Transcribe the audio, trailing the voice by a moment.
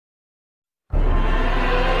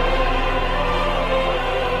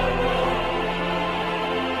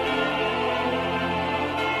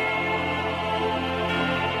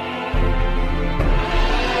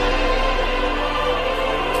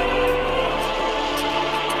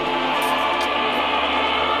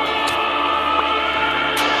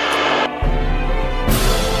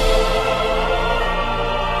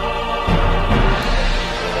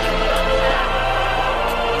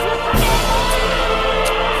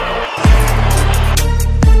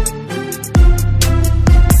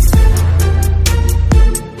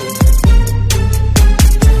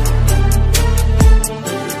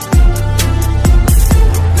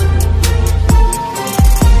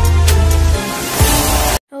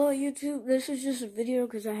YouTube, this is just a video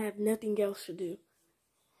because I have nothing else to do.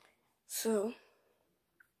 So,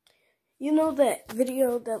 you know that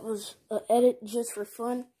video that was an edit just for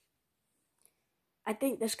fun? I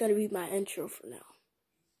think that's going to be my intro for now.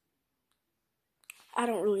 I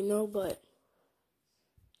don't really know, but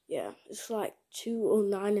yeah, it's like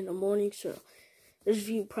 2:09 in the morning, so this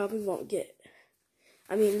video probably won't get,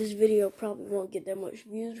 this video probably won't get that much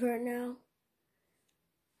views right now.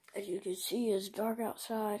 As you can see, it's dark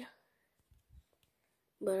outside.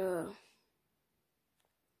 But,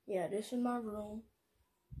 yeah, this is my room.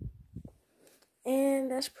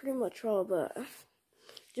 And that's pretty much all, but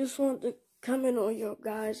just wanted to comment on you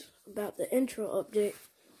guys about the intro update.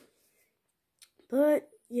 But,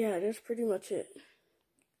 yeah, that's pretty much it.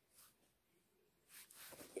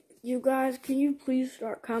 You guys, can you please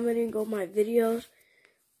start commenting on my videos?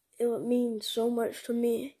 It would mean so much to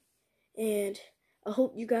me. And I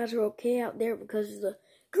hope you guys are okay out there because of the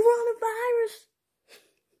coronavirus.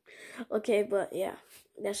 Okay, but yeah,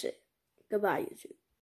 that's it. Goodbye, YouTube.